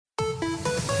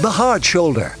The Hard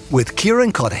Shoulder with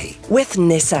Kieran with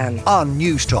Nissan on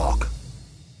News Talk.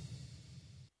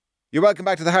 You're welcome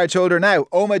back to The Hard Shoulder. Now,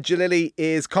 Omid Djalili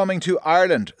is coming to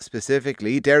Ireland,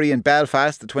 specifically Derry and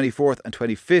Belfast, the 24th and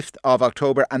 25th of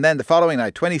October, and then the following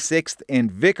night, 26th in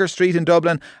Vicar Street in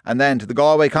Dublin, and then to the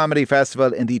Galway Comedy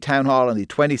Festival in the Town Hall on the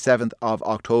 27th of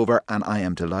October. And I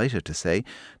am delighted to say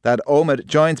that Omid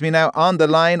joins me now on the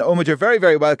line. Omid, you're very,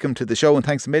 very welcome to the show, and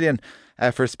thanks a million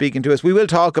for speaking to us. We will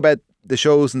talk about the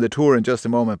shows and the tour in just a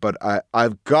moment, but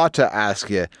I've got to ask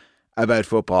you about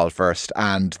football first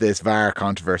and this VAR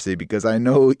controversy, because I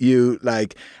know you,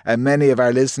 like many of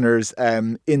our listeners,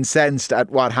 incensed at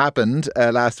what happened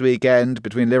last weekend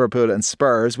between Liverpool and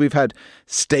Spurs. We've had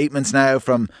statements now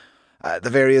from the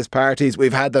various parties.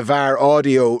 We've had the VAR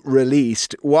audio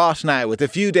released. What now, with a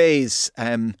few days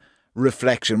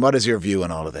reflection, what is your view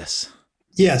on all of this?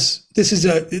 Yes, this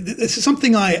is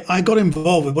something I got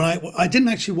involved with when I didn't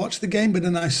actually watch the game, but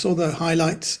then I saw the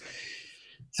highlights.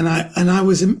 And I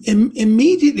was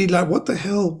immediately like, what the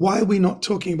hell? Why are we not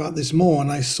talking about this more?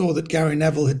 And I saw that Gary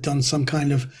Neville had done some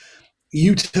kind of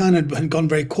U-turn and gone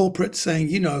very corporate, saying,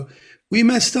 we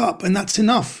messed up and that's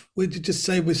enough. We just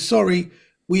say, we're sorry,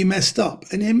 we messed up.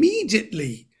 And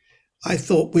immediately I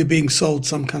thought we're being sold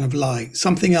some kind of lie.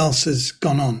 Something else has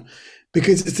gone on,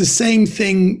 because it's the same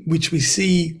thing which we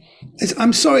see.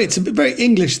 I'm sorry, it's a very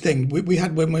English thing. We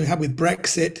had when we had with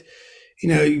Brexit.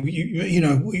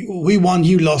 We won,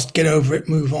 you lost, get over it,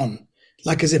 move on.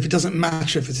 Like as if it doesn't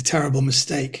matter if it's a terrible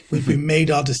mistake. We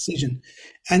made our decision.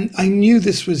 And I knew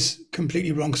this was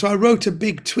completely wrong. So I wrote a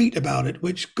big tweet about it,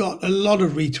 which got a lot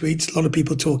of retweets, a lot of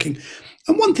people talking.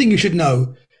 And one thing you should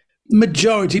know, the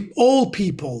majority of all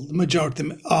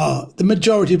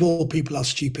people are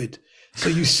stupid. So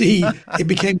you see, it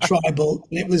became tribal.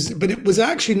 But it was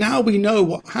actually, now we know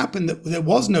what happened, that there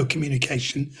was no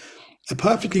communication. A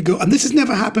perfectly good, and this has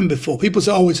never happened before. People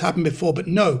say, oh, it's happened before, but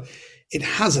no, it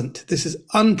hasn't. This is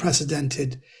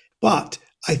unprecedented. But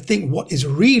I think what is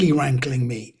really rankling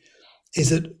me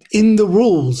is that in the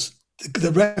rules,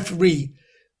 the referee,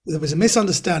 there was a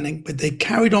misunderstanding, but they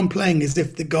carried on playing as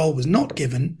if the goal was not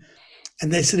given.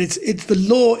 And they said, it's the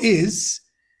law is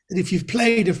that if you've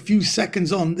played a few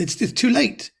seconds on, it's too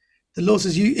late. The law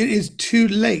says it is too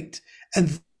late.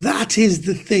 And that is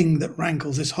the thing that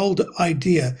rankles, this whole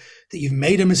idea that you've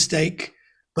made a mistake,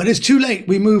 but it's too late,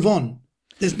 we move on.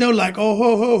 There's no like, oh,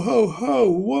 ho, ho, ho,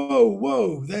 ho,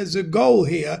 whoa, there's a goal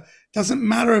here. Doesn't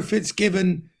matter if it's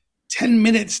given 10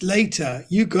 minutes later,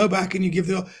 you go back and you give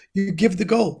the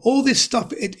goal. All this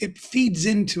stuff, it feeds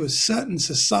into a certain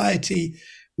society,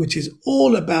 which is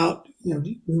all about,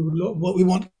 what we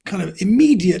want, kind of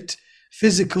immediate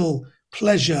physical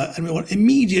pleasure, and we want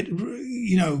immediate,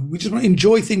 we just want to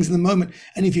enjoy things in the moment.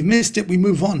 And if you've missed it, we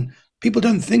move on. People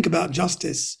don't think about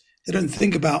justice. They don't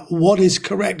think about what is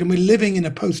correct. And we're living in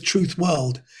a post-truth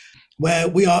world where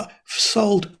we are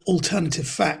sold alternative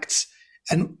facts.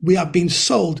 And we are being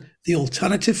sold the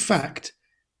alternative fact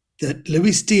that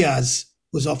Luis Diaz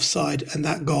was offside and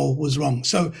that goal was wrong.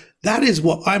 So that is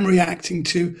what I'm reacting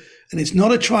to. And it's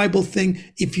not a tribal thing.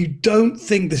 If you don't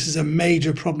think this is a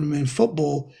major problem in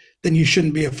football, then you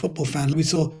shouldn't be a football fan. We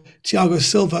saw Thiago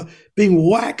Silva being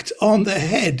whacked on the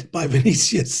head by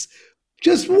Vinicius.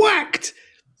 Just whacked.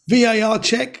 VAR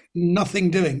check,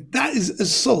 nothing doing. That is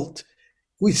assault.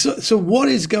 So what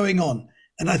is going on?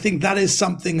 And I think that is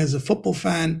something, as a football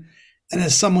fan and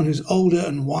as someone who's older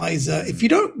and wiser, if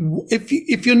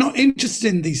you're not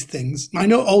interested in these things, I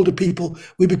know older people,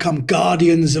 we become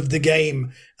guardians of the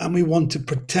game and we want to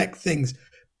protect things.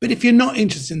 But if you're not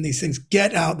interested in these things,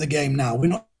 get out the game now. We're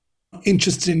not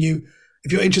interested in you.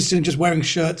 If you're interested in just wearing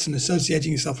shirts and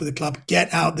associating yourself with the club,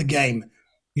 get out the game.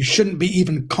 You shouldn't be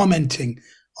even commenting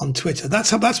on Twitter.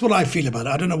 That's what I feel about it.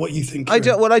 I don't know what you think. I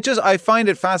find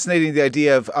it fascinating, the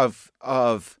idea of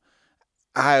how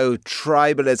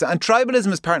tribalism, and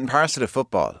tribalism is part and parcel of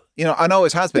football. I know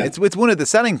it has been. Yeah. It's one of the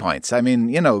selling points. I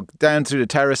mean, down through the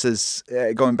terraces,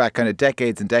 going back kind of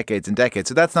decades and decades and decades.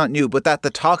 So that's not new. But that the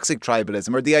toxic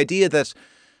tribalism, or the idea that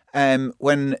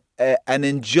when an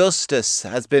injustice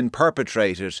has been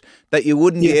perpetrated, that you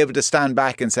wouldn't be able to stand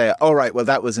back and say, all right, well,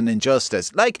 that was an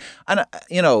injustice. Maybe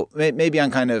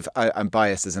I'm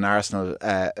biased as an Arsenal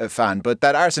fan, but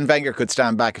that Arsene Wenger could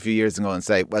stand back a few years ago and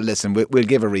say, well, listen, we'll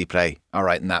give a replay, all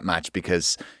right, in that match,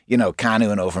 because, Kanu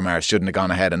and Overmars shouldn't have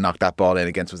gone ahead and knocked that ball in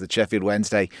against, was it Sheffield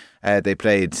Wednesday? They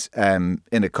played in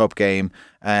a cup game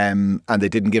and they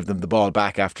didn't give them the ball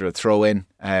back after a throw-in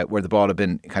where the ball had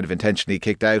been kind of intentionally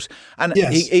kicked out. And,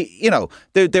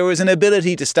 there was an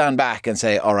ability to stand back and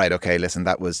say, all right, okay, listen,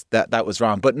 that was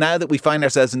wrong. But now that we find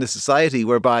ourselves in a society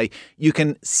whereby you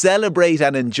can celebrate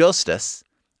an injustice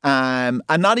and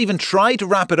not even try to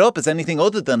wrap it up as anything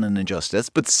other than an injustice,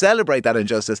 but celebrate that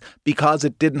injustice because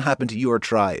it didn't happen to your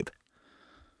tribe.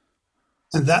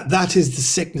 And that is the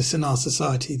sickness in our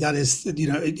society. That is,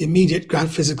 immediate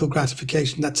physical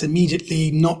gratification. That's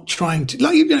immediately not trying to,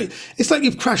 it's like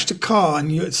you've crashed a car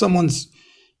and someone's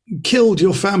killed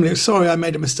your family. Sorry, I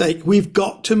made a mistake. We've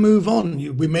got to move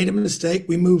on. We made a mistake.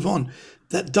 We move on.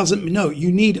 That doesn't, no, you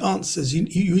need answers.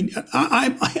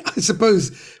 I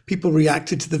suppose people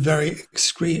reacted to the very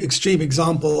extreme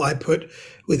example I put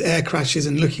with air crashes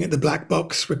and looking at the black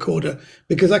box recorder,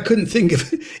 because I couldn't think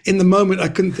of, in the moment, I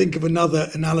couldn't think of another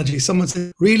analogy. Someone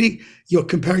said, really? You're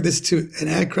comparing this to an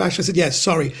air crash? I said, yes,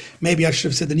 sorry. Maybe I should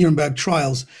have said the Nuremberg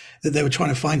trials, that they were trying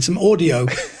to find some audio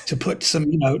to put some,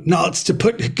 nuts to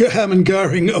put Hermann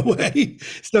Goering away.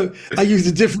 So I used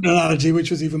a different analogy,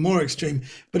 which was even more extreme.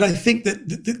 But I think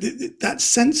that that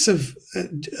sense of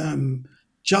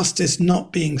justice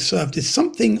not being served is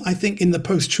something, I think, in the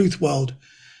post-truth world,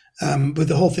 with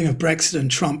the whole thing of Brexit and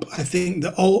Trump, I think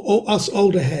that all us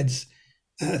older heads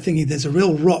are thinking there's a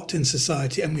real rot in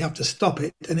society and we have to stop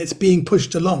it, and it's being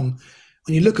pushed along.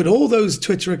 When you look at all those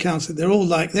Twitter accounts, they're all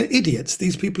they're idiots.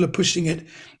 These people are pushing it,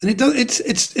 and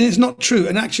it's not true.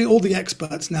 And actually, all the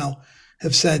experts now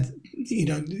have said,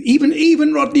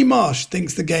 even Rodney Marsh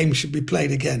thinks the game should be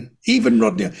played again. Even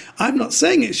Rodney, I'm not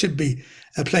saying it should be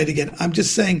played again. I'm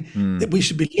just saying that we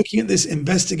should be looking at this,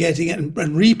 investigating it, and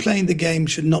replaying the game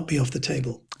should not be off the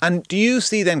table. And do you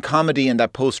see then comedy in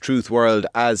that post-truth world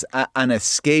as an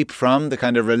escape from the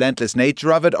kind of relentless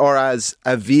nature of it, or as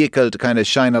a vehicle to kind of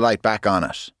shine a light back on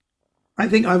it? I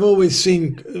think I've always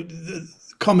seen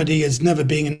comedy as never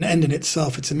being an end in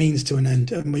itself. It's a means to an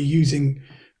end. And we're using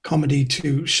comedy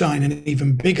to shine an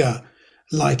even bigger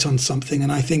light on something.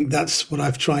 And I think that's what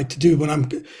I've tried to do when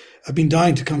I've been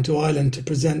dying to come to Ireland to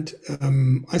present,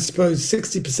 I suppose,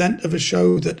 60% of a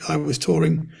show that I was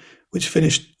touring, which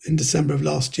finished in December of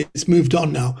last year. It's moved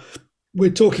on now. We're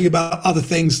talking about other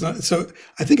things. So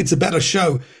I think it's a better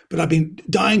show, but I've been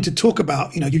dying to talk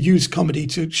about, you use comedy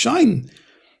to shine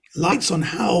lights on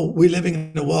how we're living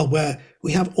in a world where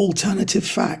we have alternative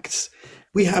facts.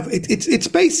 We have, it's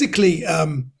basically,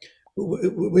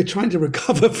 we're trying to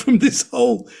recover from this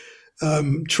whole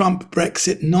Trump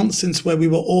Brexit nonsense where we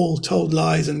were all told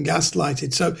lies and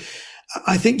gaslighted. So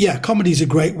I think, comedy is a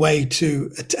great way to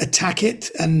attack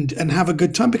it and have a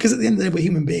good time, because at the end of the day, we're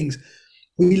human beings.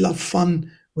 We love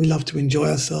fun. We love to enjoy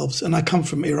ourselves. And I come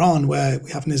from Iran, where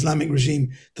we have an Islamic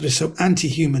regime that is so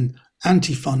anti-human,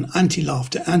 anti-fun,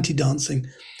 anti-laughter, anti-dancing.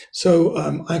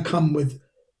 So I come with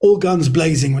all guns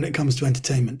blazing when it comes to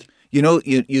entertainment.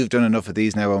 You've done enough of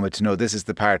these now, Omid, to know this is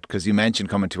the part, because you mentioned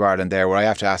coming to Ireland there, where I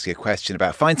have to ask you a question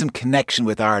about, find some connection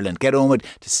with Ireland, get Omid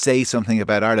to say something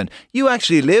about Ireland. You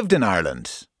actually lived in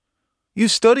Ireland. You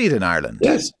studied in Ireland.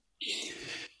 Yes.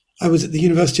 I was at the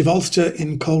University of Ulster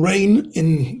in Coleraine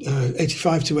in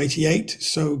 85 to 88.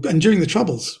 So, and during the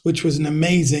Troubles, which was an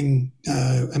amazing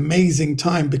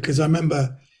time, because I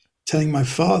remember telling my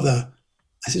father,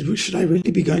 I said, should I really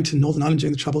be going to Northern Ireland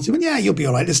during the Troubles? He went, yeah, you'll be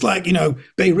all right. It's like,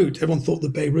 Beirut. Everyone thought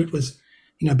that Beirut was,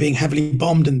 being heavily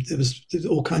bombed, and there was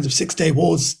all kinds of 6-day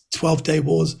wars, 12-day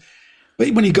wars. But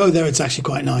when you go there, it's actually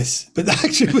quite nice. But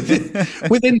actually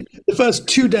within the first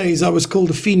 2 days, I was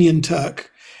called a Fenian Turk.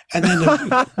 And then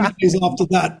a few days after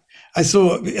that, I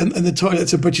saw in the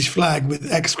toilets a British flag with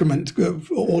excrement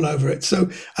all over it. So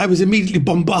I was immediately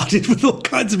bombarded with all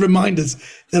kinds of reminders.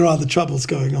 There are the Troubles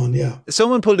going on, yeah.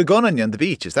 Someone pulled a gun on you on the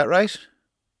beach, is that right?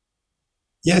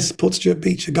 Yes, Portstewart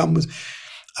Beach, a gun was...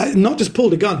 I not just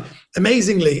pulled a gun.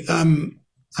 Amazingly,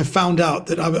 I found out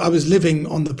that I was living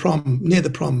on the prom, near the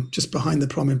prom, just behind the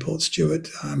prom in Portstewart.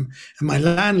 And my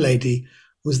landlady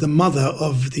was the mother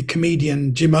of the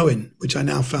comedian Jim Owen, which I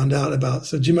now found out about.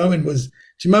 So Jim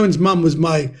Owen's mum was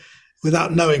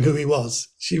without knowing who he was,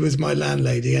 she was my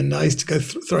landlady. And I used to go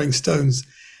throwing stones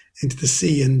into the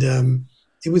sea. And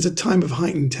it was a time of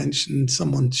heightened tension.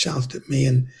 Someone shouted at me,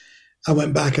 and I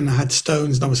went back and I had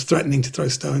stones, and I was threatening to throw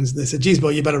stones. And they said, geez, boy,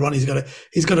 you better run. He's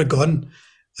got a gun.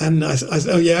 And I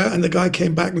said, oh yeah. And the guy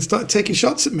came back and started taking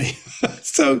shots at me.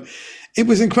 So it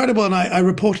was incredible. And I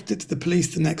reported it to the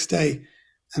police the next day.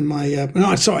 And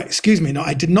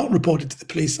I did not report it to the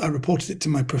police. I reported it to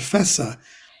my professor,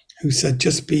 who said,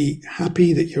 just be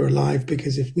happy that you're alive,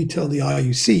 because if we tell the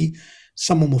RUC,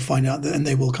 someone will find out that, and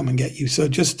they will come and get you. So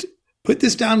just put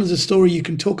this down as a story you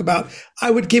can talk about.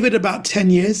 I would give it about 10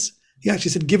 years. He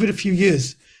actually said, give it a few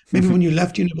years. Maybe when you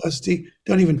left university,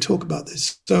 don't even talk about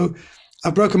this. So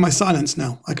I've broken my silence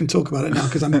now. I can talk about it now,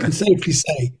 because I can safely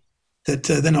say that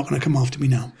they're not going to come after me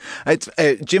now. It's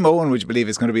Jim Owen, would you believe,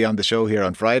 is going to be on the show here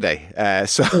on Friday.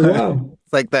 So wow.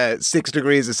 It's like the 6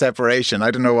 degrees of separation.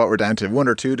 I don't know what we're down to, 1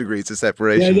 or 2 degrees of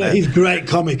separation. Yeah, he's a great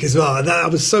comic as well. I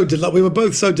was so delighted. We were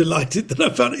both so delighted that I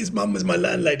found his mum was my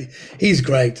landlady. He's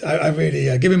great. I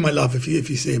really give him my love if you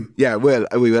see him. Yeah,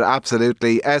 we will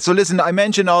absolutely. So listen, I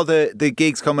mentioned all the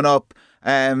gigs coming up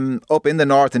in the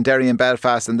north in Derry and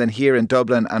Belfast, and then here in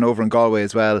Dublin and over in Galway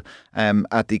as well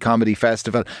at the Comedy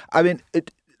Festival. I mean,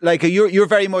 you're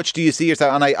very much, do you see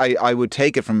yourself, and I would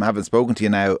take it from having spoken to you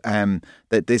now,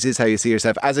 that this is how you see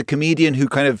yourself, as a comedian who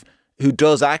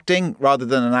does acting rather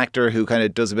than an actor who kind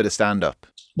of does a bit of stand-up?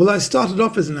 Well, I started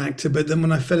off as an actor, but then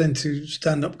when I fell into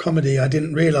stand-up comedy, I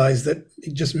didn't realise that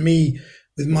just me,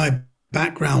 with my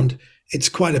background, it's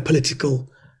quite a political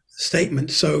statement.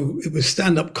 So it was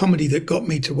stand-up comedy that got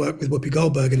me to work with Whoopi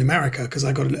Goldberg in America, because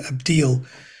I got a deal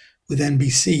with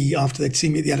NBC after they'd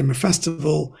seen me at the Edinburgh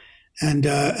Festival. And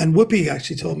Whoopi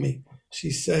actually told me,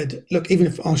 she said, look, even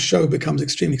if our show becomes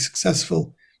extremely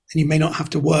successful and you may not have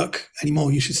to work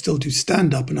anymore, you should still do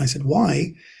stand-up. And I said,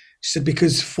 why? She said,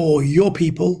 because for your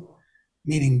people,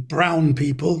 meaning brown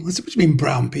people. I said, what do you mean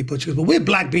brown people? She goes, well, we're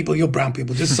black people, you're brown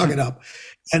people, just suck it up.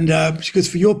 And she goes,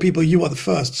 for your people, you are the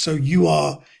first. So you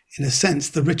are, in a sense,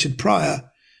 the Richard Pryor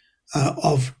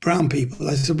of brown people.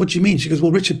 I said, what do you mean? She goes,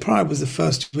 well, Richard Pryor was the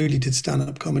first who really did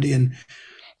stand-up comedy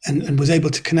and was able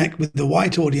to connect with the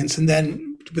white audience and then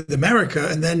with America,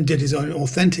 and then did his own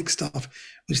authentic stuff,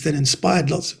 which then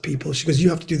inspired lots of people. She goes, you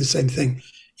have to do the same thing.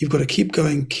 You've got to keep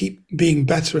going, keep being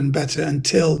better and better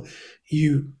until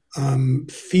you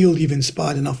feel you've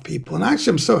inspired enough people. And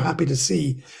actually, I'm so happy to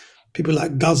see people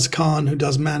like Guz Khan, who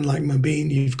does Man Like Mobeen.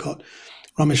 You've got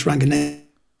Ramesh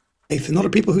Ranganathan, a lot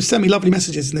of people who send me lovely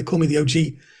messages and they call me the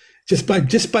OG just by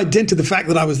dint of the fact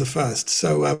that I was the first.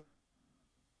 So,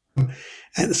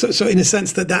 and so in a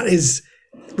sense that is,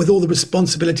 with all the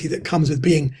responsibility that comes with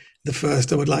being the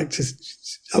first, I would like to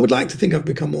think I've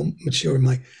become more mature in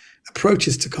my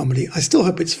approaches to comedy. I still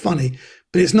hope it's funny,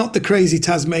 but it's not the crazy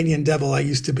Tasmanian devil I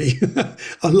used to be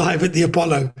on Live at the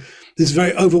Apollo. This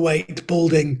very overweight,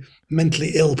 balding,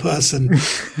 mentally ill person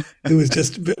who was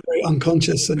just very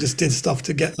unconscious and just did stuff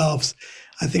to get laughs.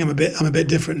 I think I'm a bit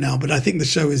different now, but I think the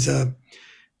show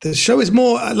is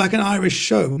more like an Irish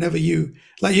show. Whenever you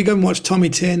go and watch Tommy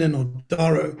Tiernan or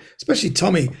Darrow, especially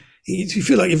Tommy, you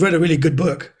feel like you've read a really good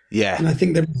book. Yeah. And I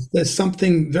think there's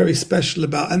something very special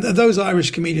about, and those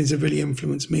Irish comedians have really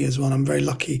influenced me as well. I'm very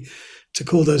lucky to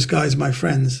call those guys my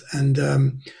friends.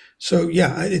 And so,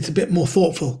 yeah, it's a bit more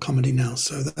thoughtful comedy now.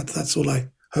 So that's all I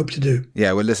hope to do.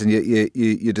 Yeah, well, listen,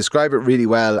 you describe it really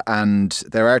well, and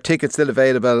there are tickets still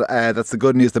available. That's the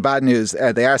good news. The bad news,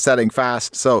 they are selling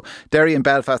fast. So Derry and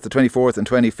Belfast the 24th and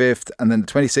 25th, and then the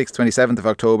 26th, 27th of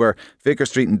October, Vicar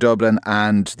Street in Dublin,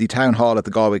 and the Town Hall at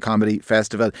the Galway Comedy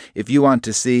Festival. If you want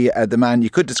to see the man, you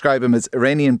could describe him as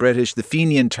Iranian-British, the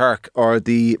Fenian Turk, or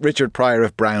the Richard Pryor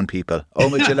of brown people.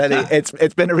 Omid Djalili,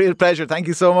 it's been a real pleasure. Thank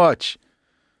you so much.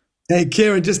 Hey,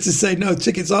 Kieran, just to say, no,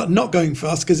 tickets are not going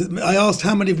fast, because I asked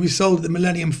how many have we sold at the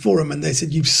Millennium Forum, and they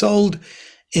said you've sold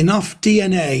enough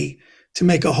DNA to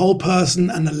make a whole person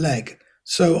and a leg.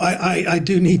 So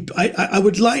I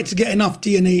would like to get enough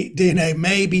DNA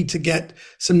maybe to get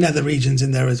some nether regions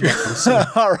in there as well. So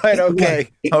all right, okay.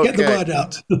 Get the word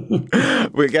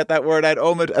out. We'll get that word out.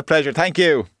 Omid, a pleasure. Thank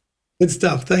you. Good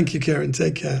stuff. Thank you, Kieran.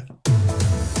 Take care.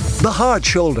 The Hard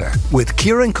Shoulder with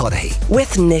Kieran Cuddihy.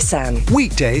 With Nissan.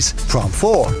 Weekdays from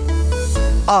 4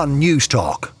 on News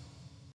Talk.